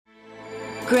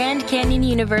Grand Canyon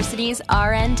University's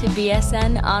RN to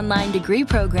BSN online degree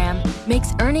program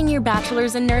makes earning your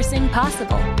bachelor's in nursing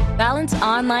possible. Balance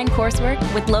online coursework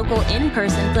with local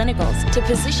in-person clinicals to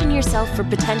position yourself for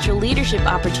potential leadership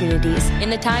opportunities in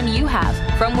the time you have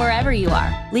from wherever you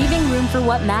are, leaving room for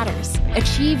what matters.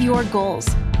 Achieve your goals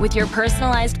with your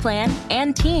personalized plan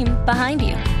and team behind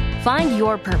you. Find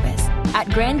your purpose at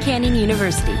Grand Canyon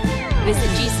University. Visit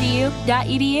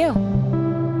gcu.edu.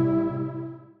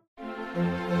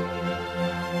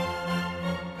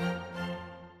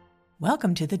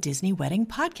 Welcome to the Disney Wedding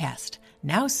Podcast,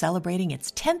 now celebrating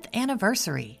its 10th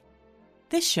anniversary.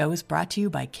 This show is brought to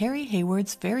you by Carrie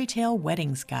Hayward's Fairy Tale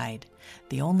Weddings Guide,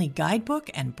 the only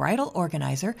guidebook and bridal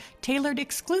organizer tailored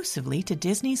exclusively to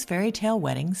Disney's fairy tale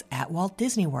weddings at Walt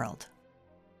Disney World.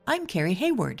 I'm Carrie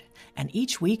Hayward, and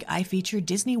each week I feature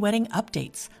Disney wedding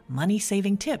updates,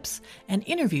 money-saving tips, and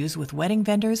interviews with wedding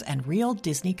vendors and real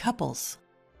Disney couples.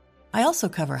 I also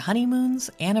cover honeymoons,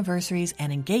 anniversaries,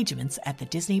 and engagements at the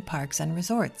Disney parks and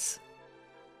resorts.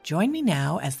 Join me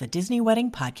now as the Disney Wedding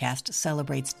Podcast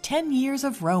celebrates 10 years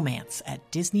of romance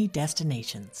at Disney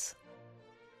destinations.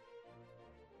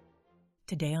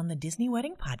 Today on the Disney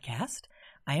Wedding Podcast,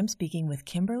 I am speaking with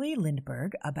Kimberly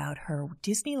Lindberg about her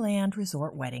Disneyland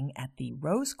Resort wedding at the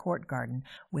Rose Court Garden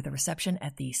with a reception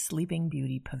at the Sleeping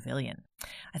Beauty Pavilion.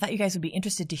 I thought you guys would be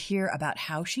interested to hear about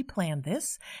how she planned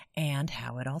this and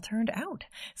how it all turned out.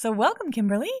 So welcome,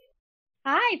 Kimberly.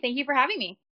 Hi, thank you for having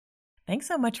me. Thanks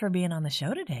so much for being on the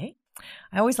show today.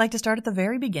 I always like to start at the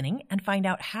very beginning and find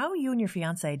out how you and your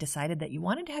fiancé decided that you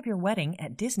wanted to have your wedding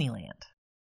at Disneyland.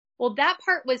 Well, that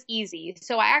part was easy.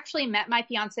 So I actually met my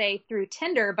fiance through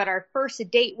Tinder, but our first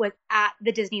date was at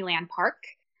the Disneyland park.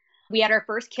 We had our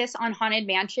first kiss on Haunted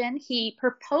Mansion. He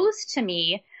proposed to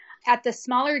me at the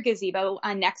smaller gazebo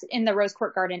next in the Rose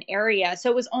Court Garden area. So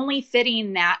it was only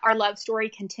fitting that our love story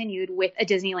continued with a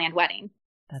Disneyland wedding.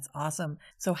 That's awesome.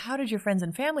 So how did your friends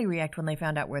and family react when they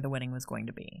found out where the wedding was going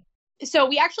to be? So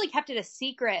we actually kept it a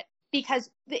secret because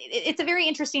it's a very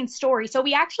interesting story. So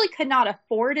we actually could not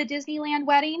afford a Disneyland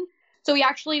wedding. So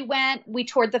we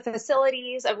toured the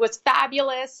facilities. It was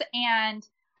fabulous. And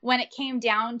when it came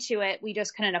down to it, we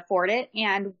just couldn't afford it.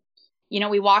 And,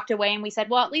 we walked away and we said,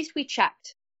 well, at least we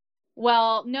checked.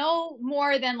 Well, no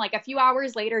more than like a few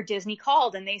hours later, Disney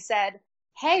called and they said,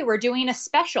 hey, we're doing a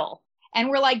special. And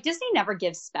we're like, Disney never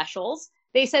gives specials.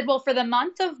 They said, well, for the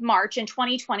month of March in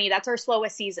 2020, that's our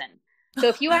slowest season. So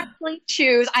if you actually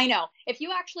choose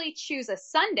a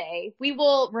Sunday, we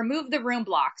will remove the room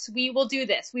blocks. We will do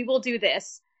this,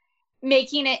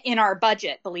 making it in our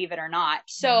budget, believe it or not.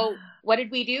 So what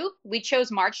did we do? We chose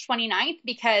March 29th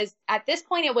because at this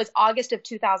point it was August of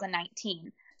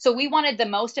 2019. So we wanted the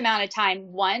most amount of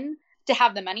time, one, to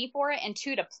have the money for it, and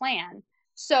two, to plan.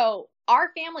 So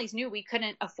our families knew we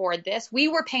couldn't afford this. We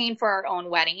were paying for our own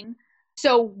wedding.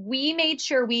 So we made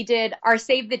sure we did our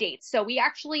save the dates. So we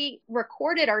actually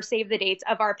recorded our save the dates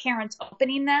of our parents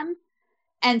opening them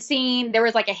and seeing there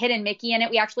was like a hidden Mickey in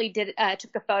it. We actually took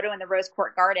a photo in the Rose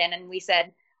Court Garden and we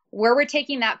said, where we're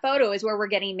taking that photo is where we're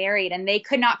getting married. And they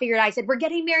could not figure it out. I said, we're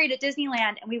getting married at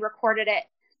Disneyland, and we recorded it.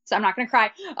 So I'm not going to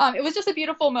cry. It was just a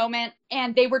beautiful moment.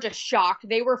 And they were just shocked.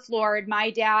 They were floored.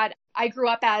 My dad, I grew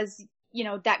up as,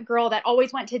 that girl that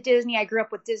always went to Disney. I grew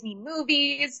up with Disney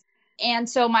movies. And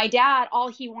so my dad, all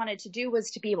he wanted to do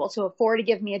was to be able to afford to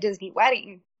give me a Disney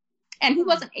wedding. And he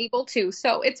wasn't able to.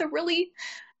 So it's a really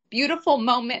beautiful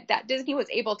moment that Disney was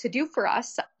able to do for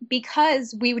us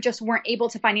because we just weren't able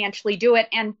to financially do it.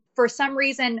 And for some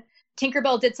reason,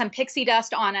 Tinkerbell did some pixie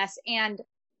dust on us and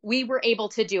we were able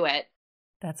to do it.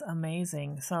 That's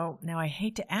amazing. So now I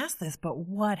hate to ask this, but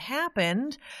what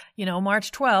happened?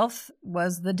 March 12th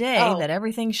was the day that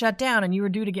everything shut down and you were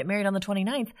due to get married on the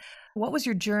 29th. What was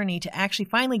your journey to actually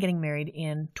finally getting married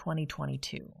in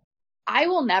 2022? I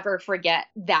will never forget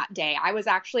that day. I was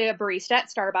actually a barista at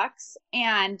Starbucks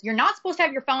and you're not supposed to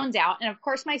have your phones out. And of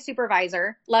course, my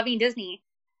supervisor, loving Disney,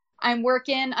 I'm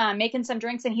working, making some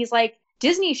drinks and he's like,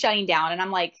 Disney's shutting down. And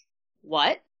I'm like,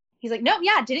 what? He's like, no,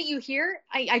 yeah, didn't you hear?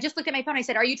 I just looked at my phone. I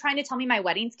said, are you trying to tell me my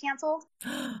wedding's canceled?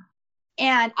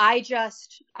 And I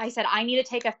said, I need to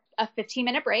take a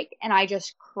 15-minute break. And I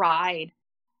just cried.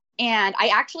 And I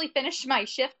actually finished my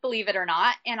shift, believe it or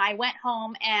not. And I went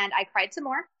home and I cried some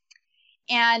more.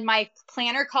 And my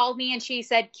planner called me and she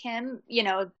said, Kim,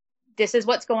 this is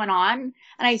what's going on.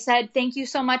 And I said, thank you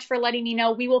so much for letting me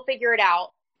know. We will figure it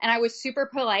out. And I was super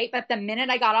polite. But the minute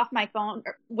I got off my phone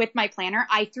with my planner,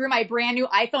 I threw my brand new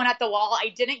iPhone at the wall. I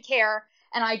didn't care.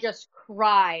 And I just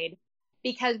cried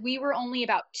because we were only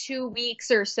about 2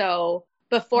 weeks or so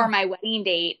before my wedding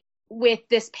date with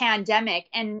this pandemic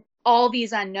and all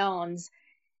these unknowns.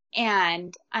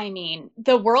 And I mean,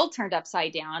 the world turned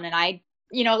upside down. And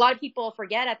a lot of people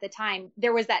forget at the time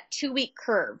there was that 2-week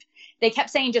curve. They kept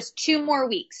saying just 2 more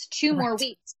weeks, 2 more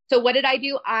weeks. So what did I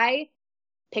do? I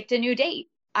picked a new date.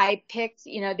 I picked,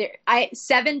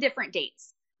 7 different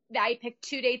dates. I picked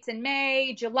 2 dates in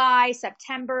May, July,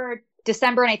 September,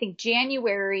 December, and I think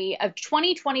January of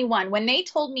 2021. When they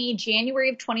told me January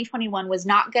of 2021 was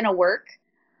not going to work,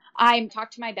 I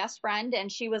talked to my best friend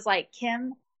and she was like,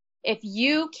 Kim, if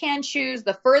you can choose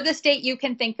the furthest date you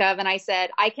can think of. And I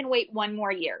said, I can wait 1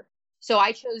 more year. So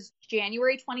I chose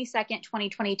January 22nd,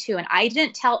 2022. And I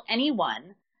didn't tell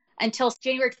anyone until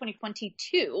January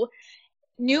 2022.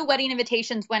 New wedding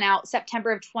invitations went out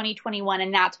September of 2021.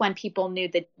 And that's when people knew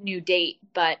the new date.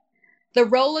 But the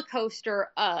roller coaster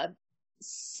of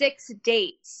 6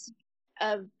 dates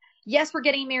of, yes, we're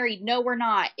getting married. No, we're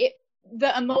not.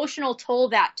 The emotional toll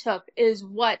that took is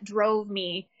what drove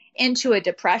me into a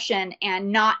depression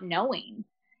and not knowing.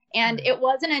 And it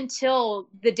wasn't until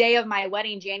the day of my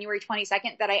wedding, January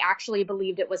 22nd, that I actually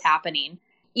believed it was happening.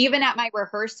 Even at my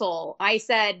rehearsal, I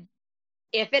said,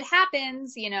 if it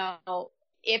happens,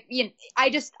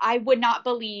 I would not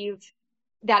believe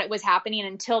that it was happening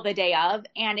until the day of.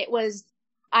 And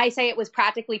I say it was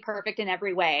practically perfect in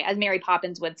every way, as Mary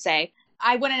Poppins would say.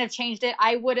 I wouldn't have changed it.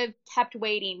 I would have kept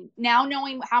waiting. Now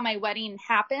knowing how my wedding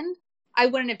happened, I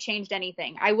wouldn't have changed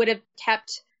anything. I would have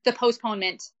kept the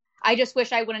postponement. I just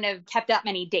wish I wouldn't have kept that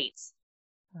many dates.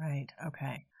 Right.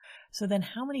 Okay. So then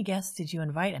how many guests did you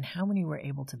invite and how many were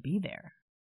able to be there?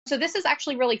 So this is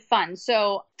actually really fun.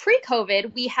 So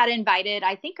pre-COVID, we had invited,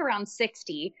 I think, around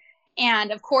 60.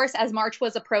 And of course, as March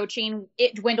was approaching,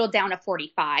 it dwindled down to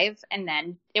 45 and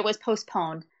then it was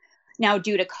postponed. Now,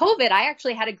 due to COVID, I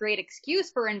actually had a great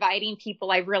excuse for inviting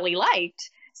people I really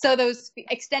liked. So those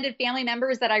extended family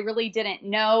members that I really didn't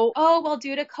know,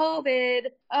 due to COVID,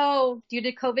 due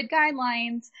to COVID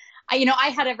guidelines, I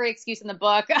had every excuse in the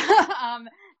book.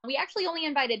 We actually only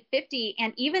invited 50.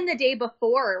 And even the day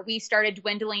before we started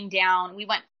dwindling down, we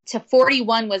went to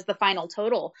 41 was the final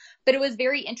total. But it was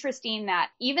very interesting that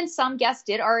even some guests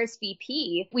did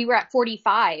RSVP. We were at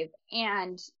 45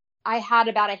 and I had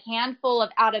about a handful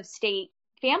of out-of-state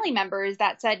family members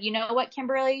that said, you know what,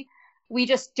 Kimberly, we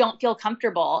just don't feel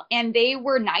comfortable. And they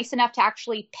were nice enough to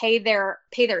actually pay their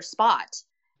spot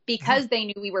because they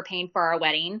knew we were paying for our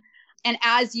wedding. And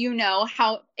as you know,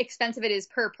 how expensive it is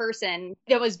per person,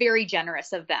 it was very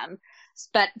generous of them.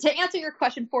 But to answer your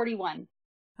question, 41.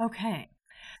 Okay.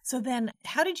 So then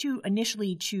how did you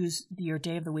initially choose your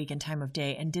day of the week and time of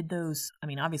day? And did those,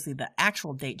 obviously the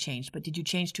actual date changed, but did you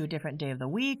change to a different day of the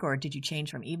week or did you change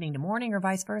from evening to morning or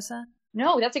vice versa?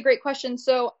 No, that's a great question.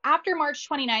 So after March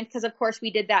 29th, because of course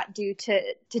we did that due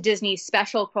to Disney's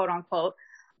special, quote unquote,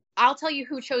 I'll tell you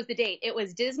who chose the date. It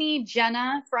was Disney,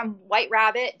 Jenna from White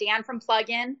Rabbit, Dan from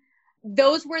Plugin.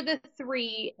 Those were the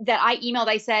 3 that I emailed.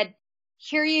 I said,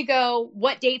 here you go.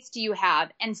 What dates do you have?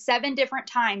 And 7 different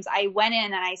times I went in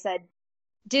and I said,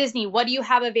 Disney, what do you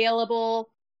have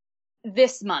available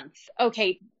this month?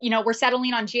 Okay. We're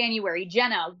settling on January.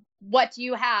 Jenna, what do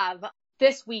you have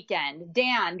this weekend?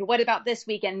 Dan, what about this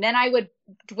weekend? Then I would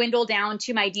dwindle down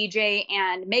to my DJ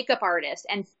and makeup artist.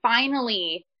 And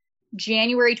finally,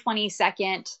 January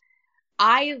 22nd,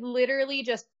 I literally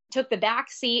just took the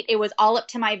back seat. It was all up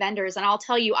to my vendors. And I'll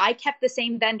tell you, I kept the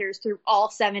same vendors through all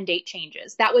 7 date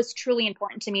changes. That was truly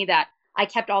important to me that I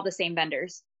kept all the same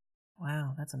vendors.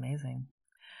 Wow, that's amazing.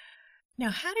 Now,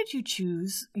 how did you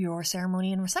choose your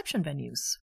ceremony and reception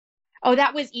venues? Oh,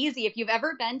 that was easy. If you've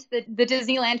ever been to the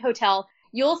Disneyland Hotel,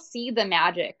 you'll see the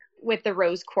magic with the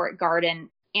Rose Court Garden.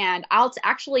 And I'll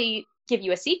actually give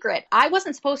you a secret. I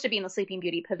wasn't supposed to be in the Sleeping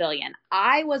Beauty Pavilion.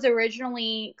 I was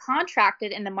originally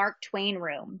contracted in the Mark Twain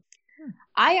room.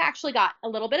 I actually got a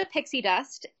little bit of pixie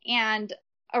dust, and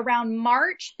around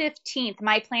March 15th,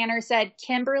 my planner said,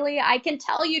 Kimberly, I can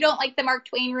tell you don't like the Mark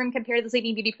Twain room compared to the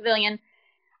Sleeping Beauty Pavilion.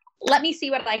 Let me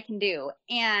see what I can do.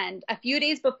 And a few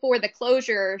days before the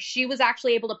closure, she was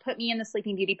actually able to put me in the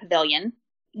Sleeping Beauty Pavilion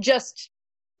just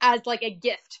as like a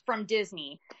gift from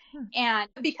Disney. And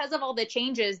because of all the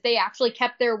changes, they actually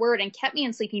kept their word and kept me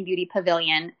in Sleeping Beauty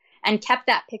Pavilion and kept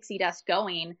that pixie dust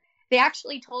going. They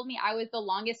actually told me I was the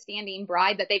longest standing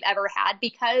bride that they've ever had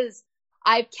because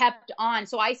I've kept on.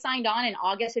 So I signed on in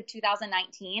August of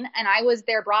 2019 and I was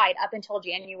their bride up until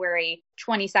January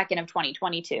 22nd of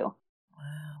 2022.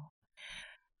 Wow.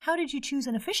 How did you choose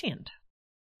an officiant?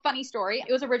 Funny story.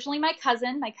 It was originally my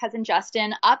cousin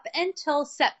Justin, up until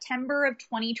September of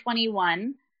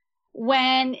 2021.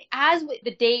 When, as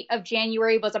the date of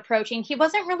January was approaching, he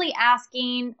wasn't really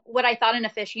asking what I thought an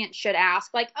officiant should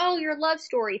ask, like, oh, your love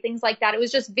story, things like that. It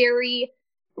was just very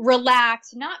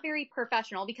relaxed, not very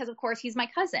professional, because of course he's my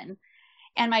cousin.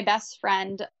 And my best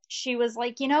friend, she was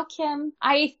like, Kim,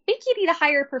 I think you need to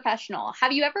hire a professional.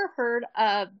 Have you ever heard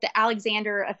of the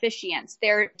Alexander Officiants?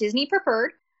 They're Disney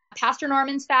preferred. Pastor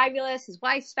Norman's fabulous. His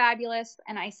wife's fabulous.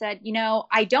 And I said,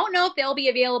 I don't know if they'll be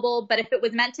available, but if it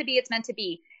was meant to be, it's meant to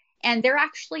be. And they're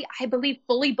actually, I believe,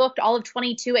 fully booked all of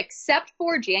 22 except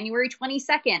for January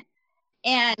 22nd.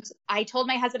 And I told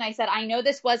my husband, I said, I know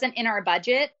this wasn't in our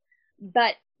budget,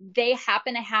 but they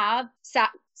happen to have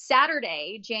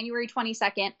Saturday, January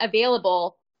 22nd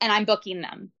available, and I'm booking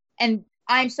them. And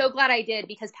I'm so glad I did,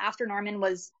 because Pastor Norman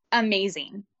was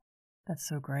amazing. That's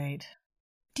so great.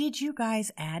 Did you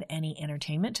guys add any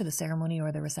entertainment to the ceremony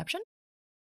or the reception?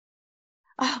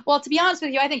 Well, to be honest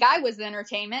with you, I think I was the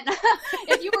entertainment.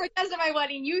 If you were a guest at my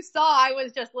wedding, you saw I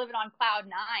was just living on cloud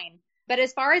nine. But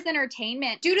as far as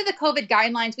entertainment, due to the COVID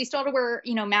guidelines, we still had to wear,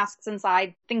 masks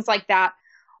inside, things like that.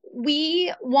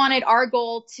 We wanted our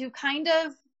goal to kind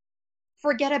of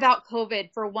forget about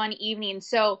COVID for one evening.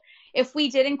 So if we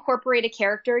did incorporate a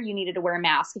character, you needed to wear a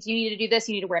mask. If you needed to do this,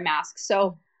 you need to wear a mask.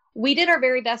 So we did our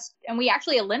very best, and we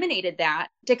actually eliminated that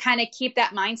to kind of keep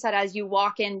that mindset as you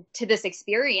walk into this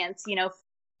experience,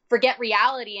 forget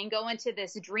reality and go into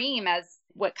this dream, as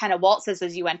what kind of Walt says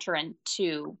as you enter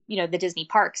into, the Disney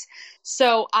parks.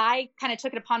 So I kind of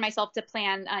took it upon myself to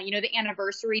plan, the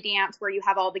anniversary dance where you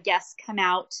have all the guests come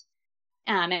out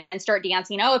and start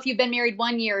dancing. Oh, if you've been married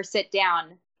 1 year, sit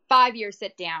down. 5 years,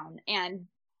 sit down. And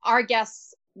our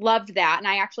guests loved that. And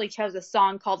I actually chose a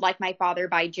song called Like My Father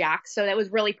by Jack. So that was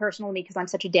really personal to me because I'm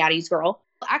such a daddy's girl.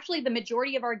 Actually, the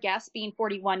majority of our guests, being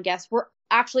 41 guests, were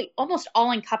actually almost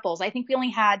all in couples. I think we only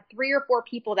had 3 or 4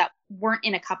 people that weren't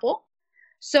in a couple.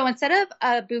 So instead of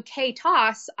a bouquet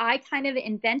toss, I kind of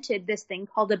invented this thing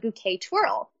called a bouquet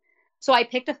twirl. So I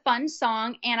picked a fun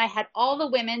song and I had all the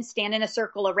women stand in a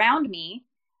circle around me.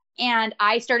 And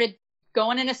I started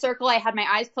going in a circle. I had my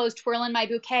eyes closed, twirling my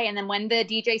bouquet. And then when the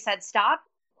DJ said stop,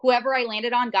 whoever I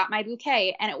landed on got my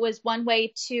bouquet. And it was one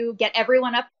way to get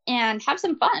everyone up and have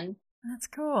some fun. That's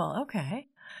cool. Okay.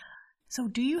 So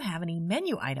do you have any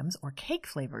menu items or cake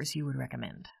flavors you would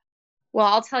recommend? Well,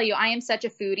 I'll tell you, I am such a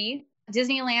foodie.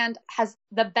 Disneyland has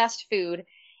the best food.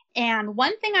 And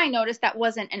one thing I noticed that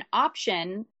wasn't an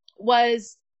option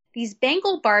was these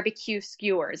Bengal barbecue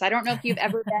skewers. I don't know if you've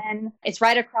ever been. It's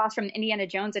right across from the Indiana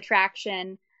Jones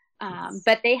attraction.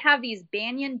 But they have these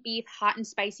Banyan beef hot and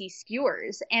spicy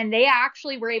skewers. And they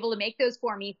actually were able to make those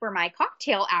for me for my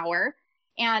cocktail hour.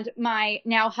 And my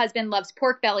now husband loves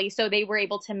pork belly, so they were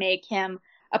able to make him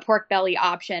a pork belly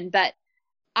option. But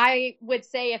I would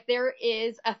say if there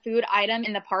is a food item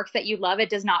in the parks that you love, it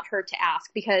does not hurt to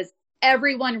ask, because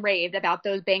everyone raved about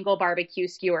those Bengal barbecue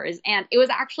skewers. And it was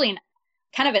actually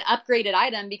kind of an upgraded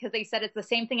item because they said it's the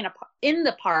same thing in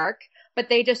the park, but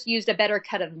they just used a better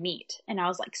cut of meat. And I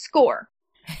was like, score.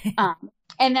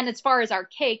 And then as far as our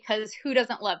cake, because who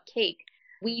doesn't love cake?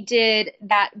 We did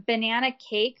that banana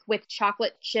cake with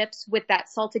chocolate chips with that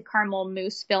salted caramel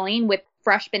mousse filling with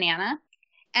fresh banana.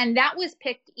 And that was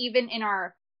picked even in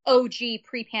our OG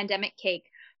pre-pandemic cake.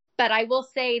 But I will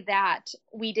say that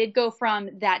we did go from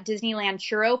that Disneyland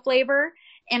churro flavor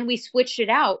and we switched it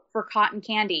out for cotton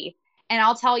candy. And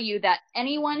I'll tell you that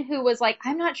anyone who was like,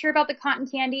 I'm not sure about the cotton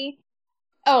candy.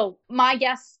 Oh, my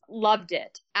guests loved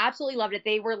it. Absolutely loved it.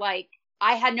 They were like,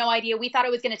 I had no idea. We thought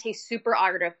it was going to taste super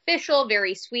artificial,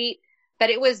 very sweet, but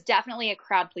it was definitely a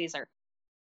crowd pleaser.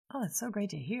 Oh, that's so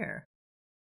great to hear.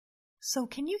 So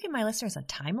can you give my listeners a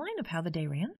timeline of how the day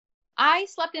ran? I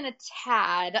slept in a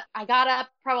tad. I got up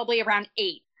probably around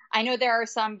 8. I know there are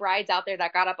some brides out there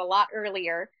that got up a lot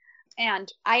earlier.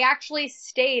 And I actually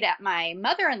stayed at my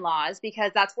mother-in-law's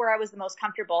because that's where I was the most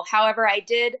comfortable. However, I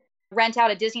did rent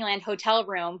out a Disneyland hotel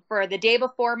room for the day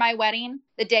before my wedding,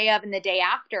 the day of, and the day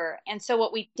after. And so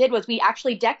what we did was we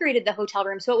actually decorated the hotel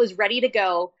room so it was ready to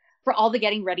go for all the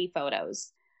getting ready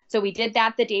photos. So we did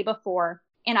that the day before.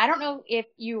 And I don't know if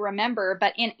you remember,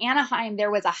 but in Anaheim, there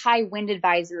was a high wind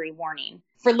advisory warning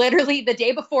for literally the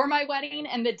day before my wedding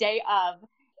and the day of.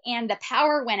 And the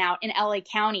power went out in LA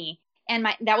County. And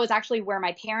that was actually where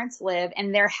my parents live,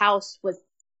 and their house was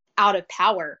out of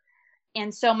power.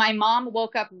 And so my mom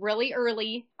woke up really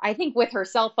early, I think with her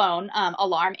cell phone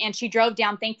alarm, and she drove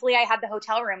down. Thankfully, I had the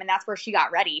hotel room, and that's where she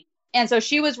got ready. And so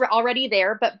she was already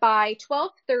there. But by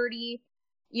 12:30,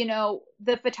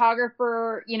 the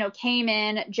photographer, came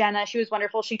in, Jenna. She was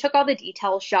wonderful. She took all the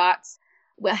detail shots.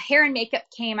 Well, hair and makeup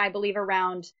came, I believe,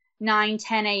 around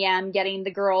 9-10 a.m., getting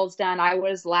the girls done. I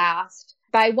was last.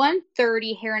 By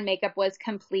 1:30, hair and makeup was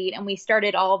complete, and we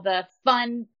started all the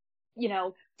fun,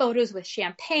 photos with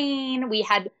champagne. We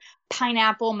had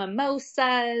pineapple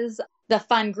mimosas. the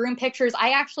fun groom pictures. I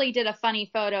actually did a funny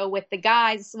photo with the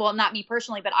guys. Well, not me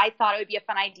personally, but I thought it would be a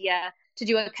fun idea to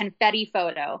do a confetti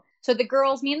photo. So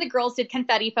me and the girls did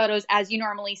confetti photos as you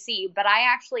normally see, but I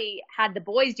actually had the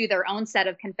boys do their own set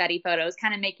of confetti photos,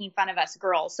 kind of making fun of us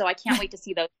girls. So I can't wait to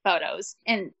see those photos.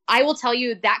 And I will tell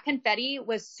you that confetti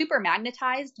was super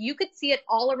magnetized. You could see it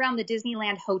all around the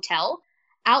Disneyland hotel,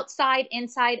 outside,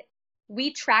 inside.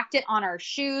 We tracked it on our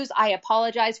shoes. I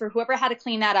apologize for whoever had to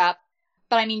clean that up.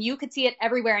 But I mean, you could see it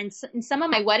everywhere. And in some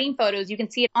of my wedding photos, you can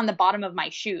see it on the bottom of my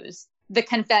shoes, the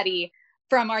confetti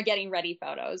from our getting ready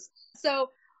photos. So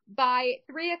by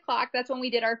 3:00, that's when we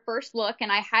did our first look.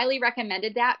 And I highly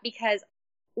recommended that because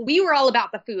we were all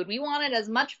about the food. We wanted as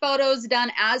much photos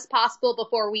done as possible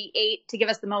before we ate to give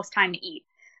us the most time to eat.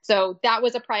 So that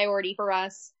was a priority for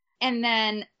us. And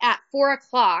then at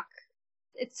 4:00,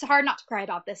 it's hard not to cry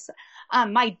about this.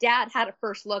 My dad had a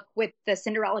first look with the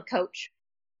Cinderella coach.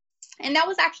 And that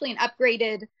was actually an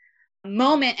upgraded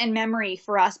moment and memory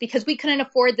for us because we couldn't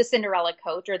afford the Cinderella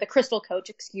coach or the crystal coach,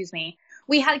 excuse me.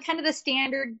 We had kind of the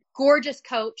standard gorgeous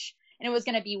coach and it was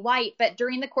going to be white. But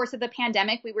during the course of the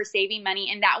pandemic, we were saving money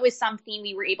and that was something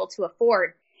we were able to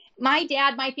afford. My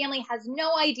family has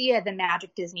no idea the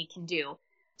magic Disney can do.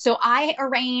 So I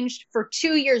arranged for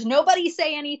 2 years, nobody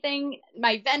say anything.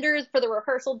 My vendors for the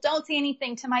rehearsal, don't say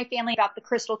anything to my family about the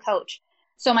crystal coach.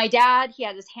 So my dad, he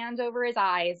had his hands over his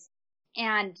eyes.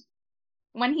 And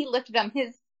when he lifted them,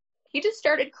 he just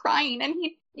started crying. And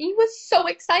he was so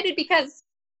excited because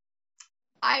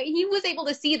he was able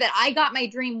to see that I got my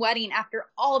dream wedding after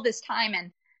all this time.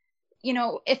 And, you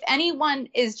know, if anyone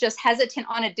is just hesitant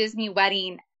on a Disney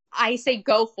wedding, I say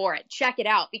go for it. Check it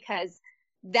out because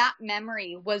that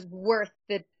memory was worth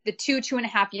the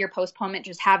 2.5 year postponement,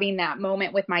 just having that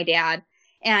moment with my dad.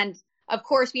 And of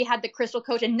course, we had the crystal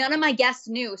coach and none of my guests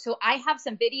knew. So I have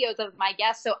some videos of my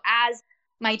guests. So as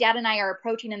my dad and I are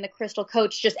approaching in the crystal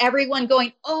coach, just everyone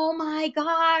going, oh my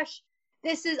gosh,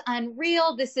 this is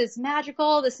unreal. This is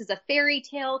magical. This is a fairy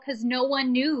tale because no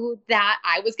one knew that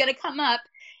I was going to come up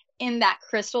in that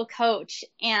crystal coach.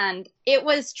 And it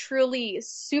was truly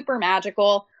super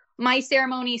magical. My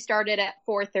ceremony started at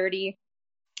 4:30.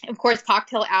 Of course,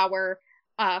 cocktail hour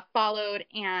followed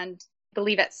and I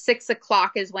believe at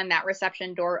 6:00 is when that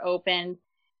reception door opened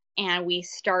and we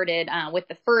started with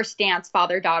the first dance,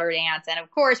 father-daughter dance. And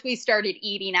of course we started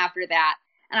eating after that.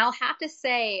 And I'll have to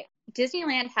say,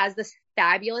 Disneyland has this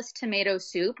fabulous tomato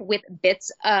soup with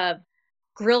bits of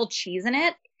grilled cheese in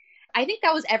it. I think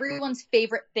that was everyone's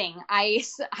favorite thing I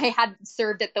had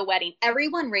served at the wedding.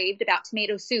 Everyone raved about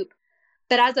tomato soup.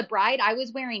 But as a bride, I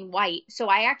was wearing white. So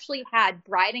I actually had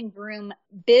bride and groom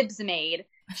bibs made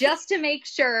just to make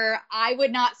sure I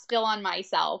would not spill on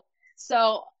myself.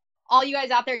 So all you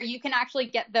guys out there, you can actually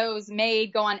get those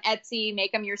made. Go on Etsy,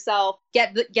 make them yourself,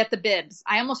 get the bibs.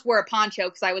 I almost wore a poncho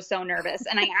because I was so nervous.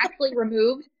 And I actually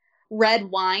removed red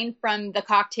wine from the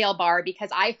cocktail bar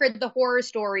because I heard the horror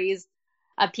stories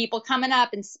of people coming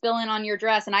up and spilling on your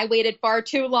dress. And I waited far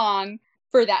too long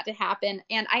for that to happen.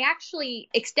 And I actually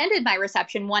extended my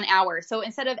reception 1 hour. So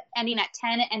instead of ending at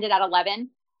 10, it ended at 11.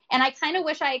 And I kind of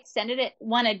wish I extended it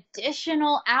 1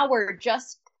 additional hour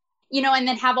just, you know, and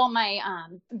then have all my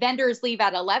vendors leave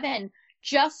at 11,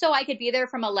 just so I could be there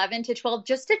from 11 to 12,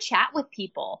 just to chat with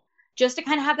people, just to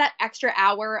kind of have that extra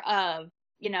hour of,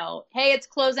 you know, hey, it's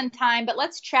closing time, but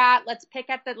let's chat. Let's pick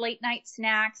at the late night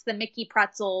snacks, the Mickey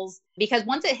pretzels, because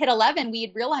once it hit 11, we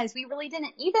had realized we really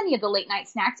didn't eat any of the late night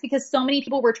snacks because so many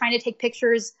people were trying to take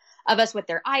pictures of us with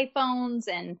their iPhones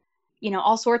and, you know,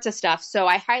 all sorts of stuff. So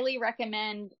I highly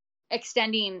recommend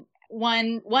extending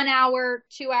one hour,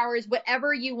 2 hours,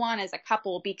 whatever you want as a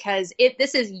couple, because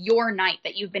this is your night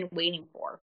that you've been waiting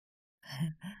for.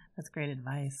 That's great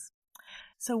advice.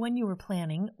 So when you were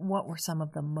planning, what were some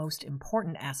of the most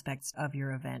important aspects of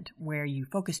your event where you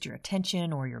focused your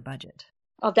attention or your budget?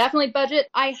 Oh, definitely budget.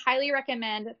 I highly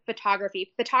recommend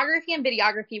photography. Photography and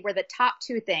videography were the top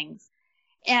two things.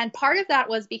 And part of that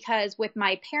was because with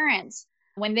my parents,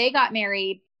 when they got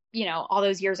married, you know, all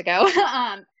those years ago,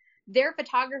 their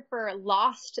photographer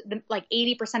lost like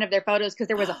 80% of their photos because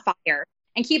there was a fire.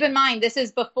 And keep in mind, this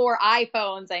is before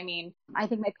iPhones. I mean, I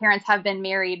think my parents have been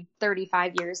married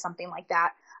 35 years, something like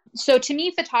that. So to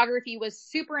me, photography was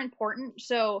super important.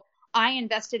 So I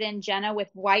invested in Jenna with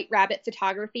White Rabbit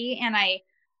Photography, and I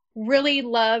really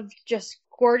loved just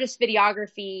gorgeous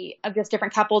videography of just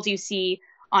different couples you see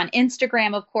on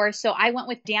Instagram, of course. So I went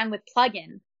with Dan with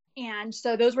Plugin. And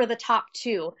so those were the top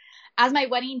two. As my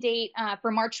wedding date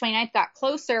for March 29th got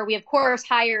closer, we, of course,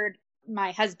 hired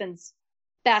my husband's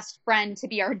best friend to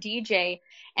be our DJ.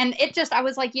 And I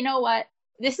was like, you know what?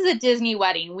 this is a Disney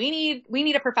wedding. We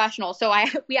need a professional. So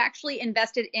we actually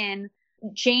invested in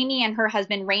Jamie and her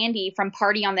husband, Randy, from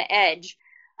Party on the Edge,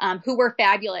 who were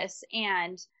fabulous.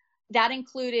 And that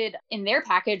included in their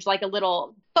package, like a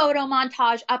little photo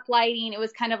montage, uplighting. It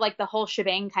was kind of like the whole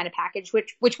shebang kind of package,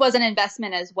 which was an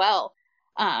investment as well.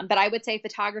 But I would say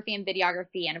photography and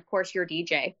videography, and of course your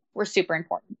DJ, were super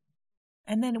important.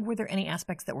 And then were there any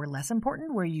aspects that were less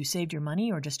important where you saved your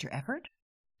money or just your effort?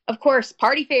 Of course,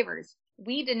 party favors.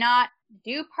 We did not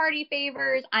do party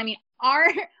favors. I mean,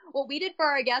 what we did for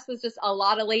our guests was just a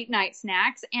lot of late night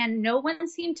snacks, and no one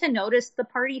seemed to notice the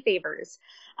party favors.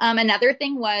 Another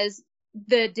thing was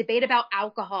the debate about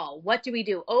alcohol. What do we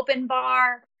do? Open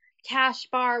bar, cash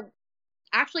bar?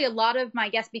 Actually, a lot of my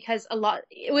guests, because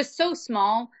it was so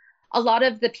small, a lot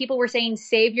of the people were saying,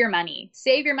 save your money,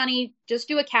 just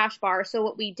do a cash bar. So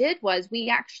what we did was we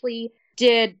actually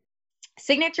did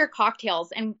signature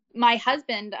cocktails. And my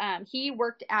husband, he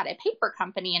worked at a paper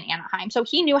company in Anaheim, so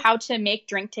he knew how to make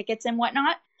drink tickets and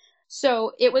whatnot.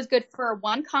 So it was good for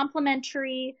one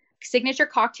complimentary signature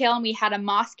cocktail. And we had a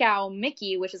Moscow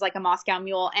Mickey, which is like a Moscow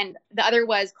Mule. And the other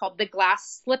was called the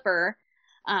Glass Slipper,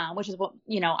 which is what,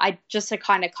 just a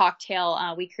kind of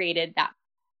cocktail we created that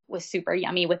was super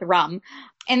yummy with rum.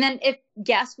 And then if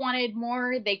guests wanted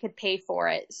more, they could pay for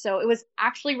it. So it was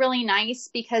actually really nice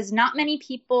because not many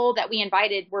people that we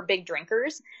invited were big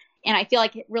drinkers. And I feel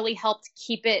like it really helped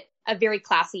keep it a very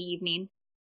classy evening.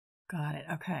 Got it.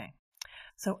 Okay.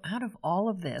 So out of all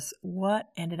of this, what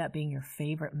ended up being your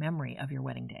favorite memory of your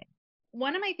wedding day?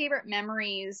 One of my favorite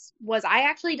memories was I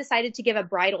actually decided to give a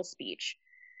bridal speech.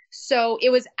 So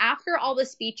it was after all the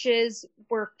speeches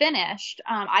were finished.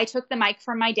 I took the mic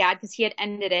from my dad because he had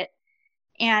ended it.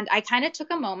 And I kind of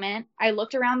took a moment. I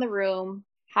looked around the room,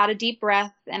 had a deep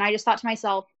breath, and I just thought to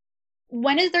myself,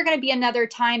 when is there going to be another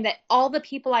time that all the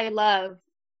people I love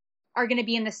are going to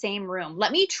be in the same room?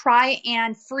 Let me try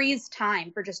and freeze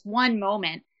time for just one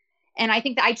moment. And I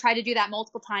think that I tried to do that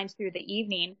multiple times through the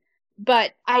evening.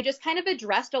 But I just kind of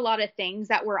addressed a lot of things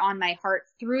that were on my heart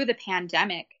through the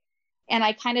pandemic. And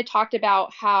I kind of talked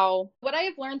about how what I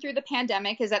have learned through the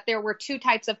pandemic is that there were two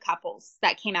types of couples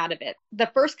that came out of it. The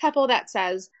first couple that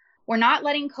says, we're not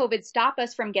letting COVID stop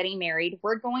us from getting married.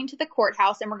 We're going to the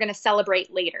courthouse and we're going to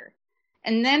celebrate later.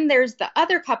 And then there's the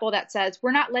other couple that says,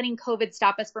 we're not letting COVID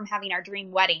stop us from having our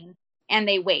dream wedding. And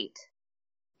they wait.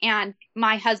 And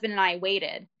my husband and I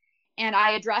waited. And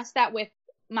I addressed that with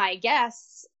my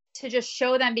guests to just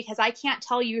show them, because I can't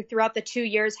tell you throughout the 2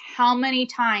 years how many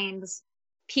times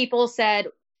people said,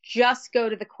 just go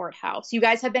to the courthouse. You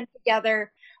guys have been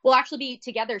together. We'll actually be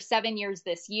together 7 years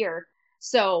this year.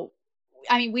 So,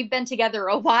 I mean, we've been together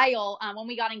a while. When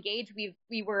we got engaged,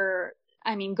 we were,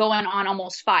 going on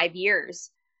almost 5 years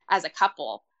as a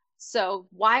couple. So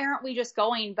why aren't we just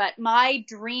going? But my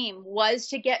dream was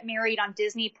to get married on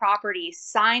Disney property,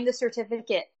 sign the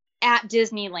certificate at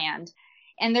Disneyland.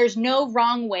 And there's no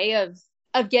wrong way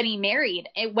of getting married,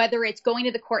 whether it's going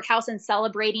to the courthouse and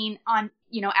celebrating on,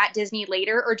 at Disney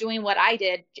later, or doing what I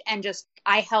did and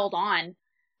I held on.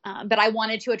 But I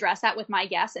wanted to address that with my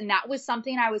guests. And that was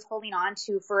something I was holding on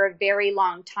to for a very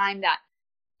long time, that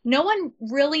no one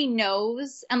really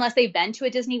knows, unless they've been to a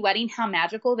Disney wedding, how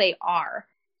magical they are.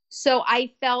 So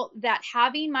I felt that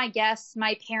having my guests,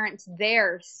 my parents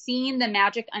there, seeing the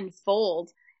magic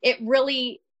unfold, it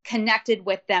really connected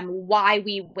with them why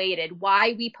we waited,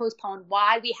 why we postponed,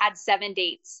 why we had 7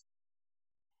 dates.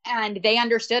 And they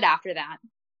understood after that.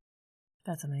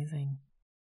 That's amazing.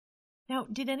 Now,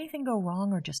 did anything go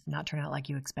wrong or just not turn out like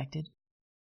you expected?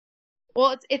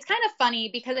 Well, it's kind of funny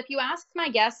because if you ask my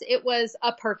guests, it was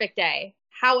a perfect day.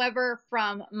 However,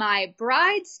 from my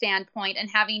bride's standpoint and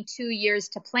having 2 years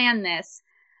to plan this,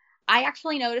 I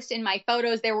actually noticed in my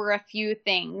photos there were a few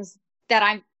things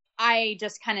that I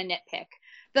just kind of nitpick.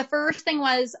 The first thing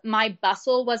was my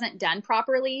bustle wasn't done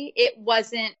properly. It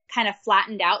wasn't kind of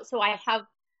flattened out. So I have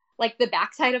the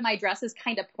backside of my dress is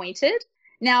kind of pointed.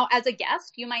 Now, as a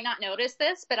guest, you might not notice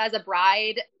this, but as a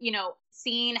bride,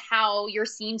 seeing how your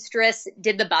seamstress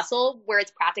did the bustle where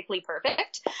it's practically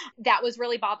perfect, that was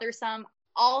really bothersome.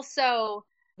 Also,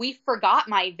 we forgot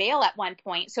my veil at one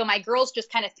point. So my girls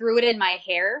just kind of threw it in my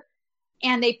hair.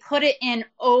 And they put it in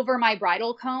over my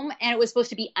bridal comb, and it was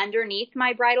supposed to be underneath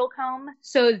my bridal comb.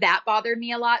 So that bothered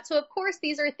me a lot. So of course,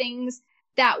 these are things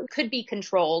that could be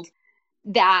controlled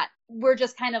that were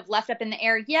just kind of left up in the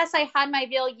air. Yes, I had my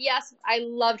veil. Yes, I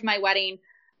loved my wedding.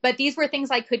 But these were things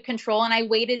I could control. And I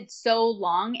waited so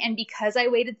long. And because I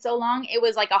waited so long, it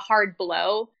was like a hard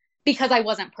blow because I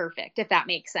wasn't perfect, if that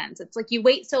makes sense. It's like you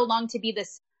wait so long to be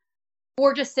this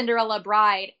gorgeous Cinderella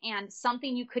bride, and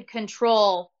something you could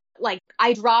control like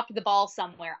I dropped the ball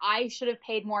somewhere. I should have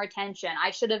paid more attention.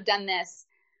 I should have done this,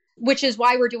 which is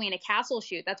why we're doing a castle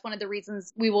shoot. That's one of the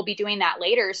reasons we will be doing that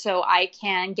later. So I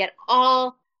can get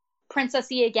all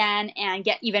princessy again and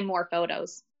get even more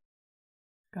photos.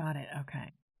 Got it.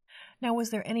 Okay. Now,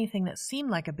 was there anything that seemed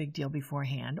like a big deal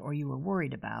beforehand or you were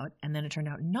worried about, and then it turned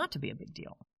out not to be a big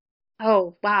deal?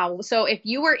 Oh, wow. So if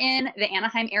you were in the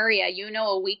Anaheim area,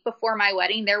 a week before my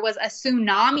wedding, there was a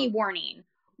tsunami warning.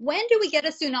 When do we get a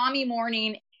tsunami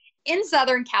warning in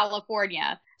Southern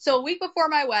California? So a week before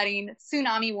my wedding,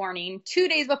 tsunami warning. 2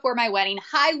 days before my wedding,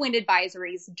 high wind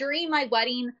advisories. During my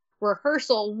wedding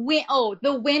rehearsal,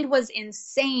 the wind was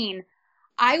insane.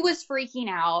 I was freaking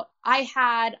out. I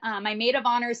had my maid of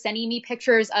honor sending me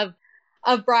pictures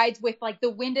of brides with like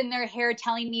the wind in their hair,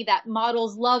 telling me that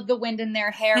models love the wind in their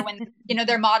hair when,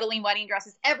 they're modeling wedding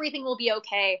dresses. Everything will be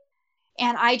okay.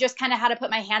 And I just kind of had to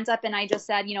put my hands up and I just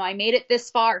said, I made it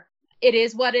this far. It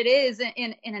is what it is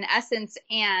in an essence.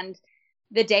 And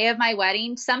the day of my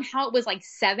wedding, somehow it was like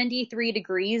 73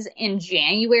 degrees in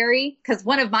January, because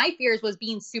one of my fears was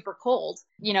being super cold,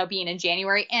 being in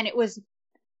January, and it was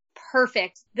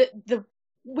perfect. The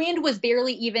wind was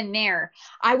barely even there.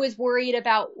 I was worried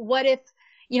about what if,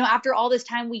 after all this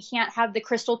time, we can't have the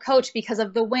crystal coach because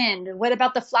of the wind. What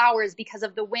about the flowers because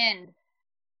of the wind?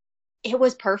 It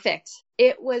was perfect.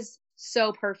 It was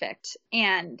so perfect.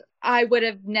 And I would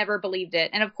have never believed it.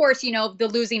 And of course, the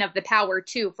losing of the power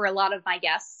too, for a lot of my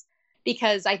guests,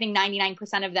 because I think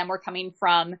 99% of them were coming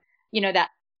from, that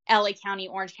LA County,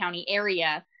 Orange County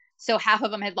area. So half of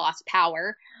them had lost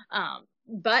power.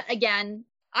 But again,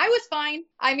 I was fine.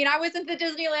 I mean, I was at the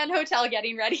Disneyland Hotel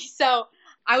getting ready. So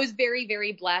I was very,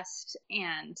 very blessed.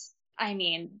 And I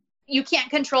mean, you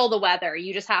can't control the weather.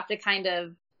 You just have to kind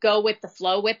of go with the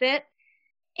flow with it.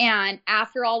 And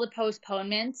after all the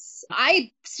postponements,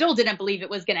 I still didn't believe it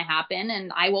was going to happen.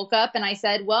 And I woke up and I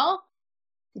said, well,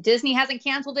 Disney hasn't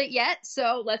canceled it yet.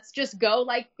 So let's just go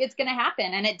like it's going to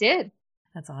happen. And it did.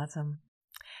 That's awesome.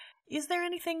 Is there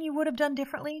anything you would have done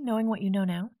differently knowing what you know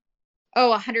now?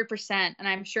 Oh, 100%. And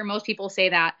I'm sure most people say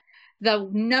that. The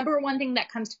number one thing that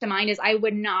comes to mind is I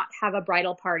would not have a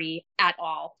bridal party at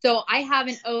all. So I have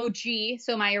an OG.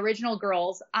 So my original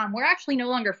girls, we're actually no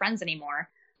longer friends anymore.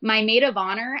 My maid of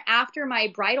honor, after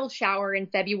my bridal shower in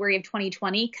February of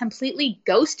 2020, completely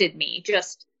ghosted me,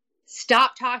 just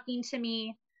stopped talking to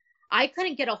me. I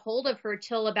couldn't get a hold of her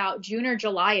till about June or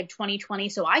July of 2020.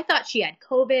 So I thought she had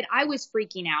COVID. I was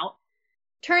freaking out.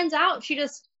 Turns out she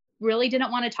just really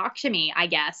didn't want to talk to me, I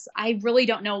guess. I really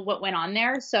don't know what went on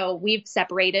there. So we've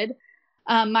separated.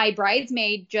 My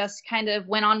bridesmaid just kind of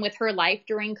went on with her life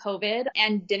during COVID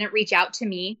and didn't reach out to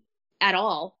me at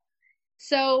all.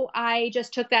 So I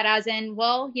just took that as in,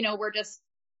 well, we're just,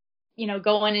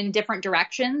 going in different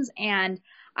directions. And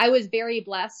I was very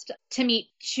blessed to meet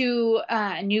two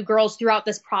new girls throughout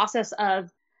this process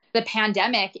of the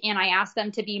pandemic. And I asked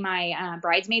them to be my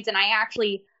bridesmaids. And I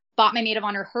actually bought my maid of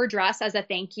honor her dress as a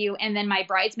thank you. And then my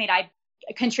bridesmaid, I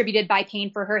contributed by paying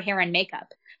for her hair and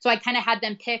makeup. So I kind of had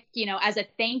them pick, as a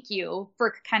thank you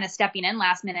for kind of stepping in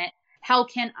last minute. How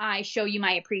can I show you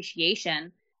my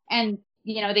appreciation? And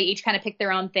they each kind of picked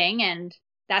their own thing. And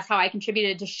that's how I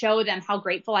contributed to show them how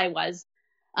grateful I was.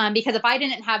 Because if I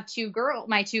didn't have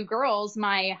my two girls,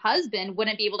 my husband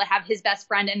wouldn't be able to have his best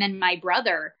friend and then my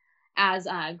brother as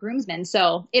groomsmen.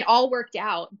 So it all worked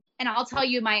out. And I'll tell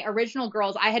you, my original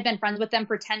girls, I had been friends with them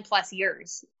for 10 plus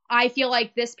years. I feel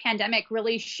like this pandemic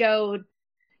really showed,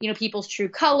 people's true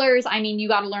colors. I mean, you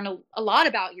got to learn a lot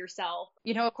about yourself.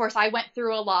 Of course, I went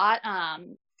through a lot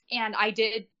and I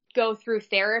did go through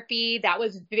therapy. That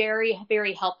was very,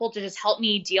 very helpful to just help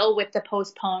me deal with the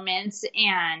postponements.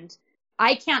 And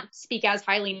I can't speak as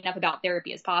highly enough about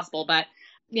therapy as possible. But,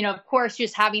 of course,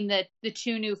 just having the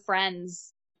two new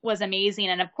friends was amazing.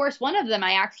 And of course, one of them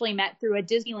I actually met through a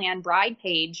Disneyland bride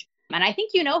page. And I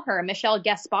think you know her, Michelle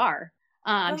Gaspar.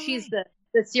 She's the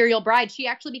serial bride. She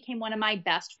actually became one of my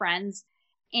best friends.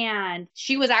 And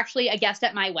she was actually a guest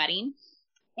at my wedding.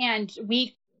 And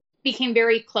we became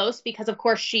very close because, of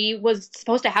course, she was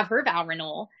supposed to have her vow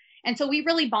renewal. And so we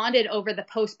really bonded over the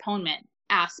postponement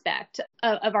aspect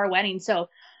of our wedding. So,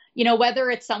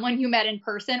 whether it's someone you met in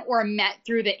person or met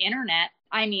through the internet,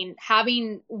 I mean,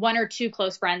 having one or two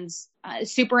close friends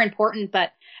is super important.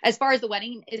 But as far as the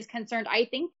wedding is concerned, I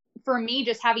think for me,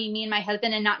 just having me and my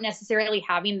husband and not necessarily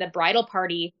having the bridal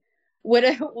party would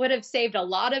have saved a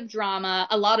lot of drama,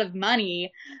 a lot of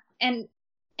money. And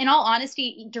in all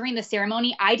honesty, during the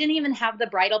ceremony, I didn't even have the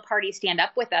bridal party stand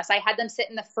up with us. I had them sit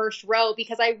in the first row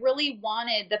because I really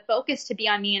wanted the focus to be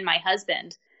on me and my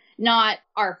husband, not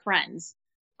our friends.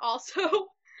 Also,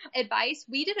 advice,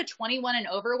 we did a 21 and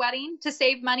over wedding to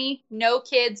save money. No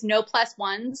kids, no plus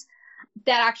ones.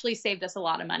 That actually saved us a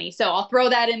lot of money. So I'll throw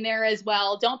that in there as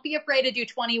well. Don't be afraid to do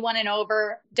 21 and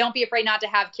over. Don't be afraid not to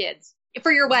have kids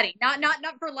for your wedding. Not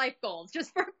for life goals,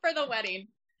 just for the wedding.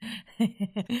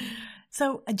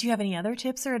 So do you have any other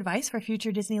tips or advice for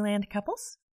future Disneyland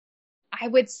couples? I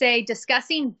would say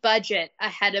discussing budget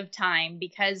ahead of time,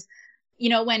 because,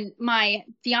 when my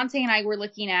fiance and I were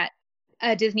looking at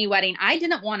a Disney wedding, I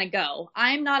didn't want to go.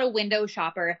 I'm not a window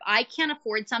shopper. If I can't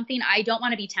afford something, I don't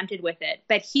want to be tempted with it.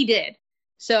 But he did.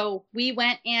 So we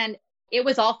went, and it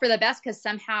was all for the best because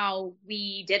somehow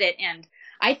we did it. And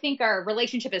I think our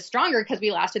relationship is stronger because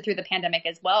we lasted through the pandemic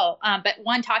as well. But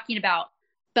one, talking about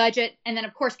budget, and then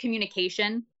of course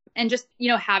communication, and just,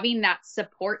 having that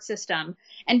support system.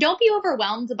 And don't be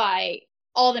overwhelmed by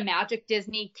all the magic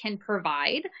Disney can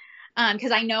provide.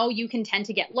 Because I know you can tend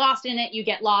to get lost in it. You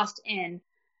get lost in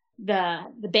the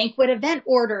banquet event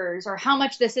orders or how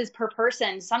much this is per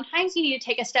person. Sometimes you need to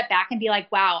take a step back and be like,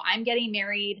 wow, I'm getting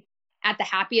married at the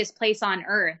happiest place on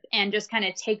earth, and just kind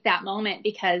of take that moment,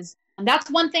 because that's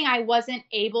one thing I wasn't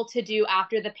able to do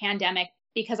after the pandemic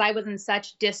because I was in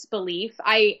such disbelief.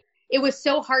 It was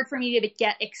so hard for me to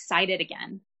get excited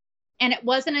again. And it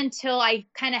wasn't until I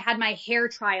kind of had my hair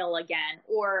trial again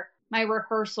or my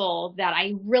rehearsal that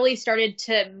I really started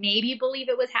to maybe believe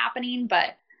it was happening.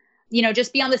 But,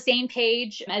 just be on the same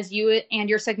page as you and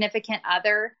your significant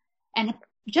other, and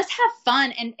just have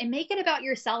fun and make it about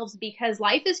yourselves, because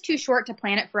life is too short to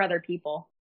plan it for other people.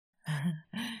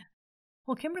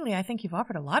 Well, Kimberly, I think you've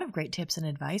offered a lot of great tips and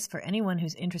advice for anyone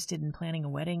who's interested in planning a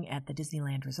wedding at the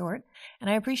Disneyland Resort, and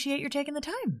I appreciate your taking the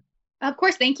time. Of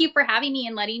course. Thank you for having me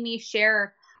and letting me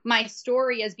share my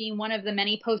story as being one of the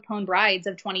many postponed brides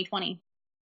of 2020.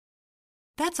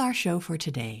 That's our show for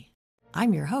today.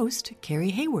 I'm your host, Carrie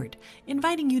Hayward,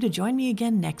 inviting you to join me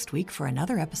again next week for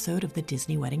another episode of the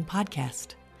Disney Wedding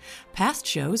Podcast. Past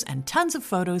shows and tons of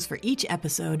photos for each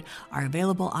episode are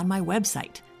available on my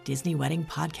website,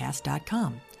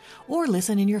 DisneyWeddingPodcast.com, or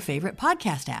listen in your favorite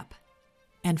podcast app.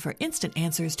 And for instant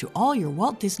answers to all your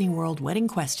Walt Disney World wedding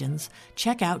questions,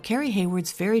 check out Carrie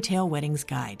Hayward's Fairy Tale Weddings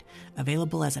Guide,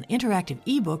 available as an interactive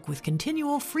ebook with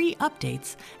continual free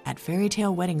updates at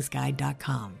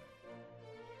fairytaleweddingsguide.com.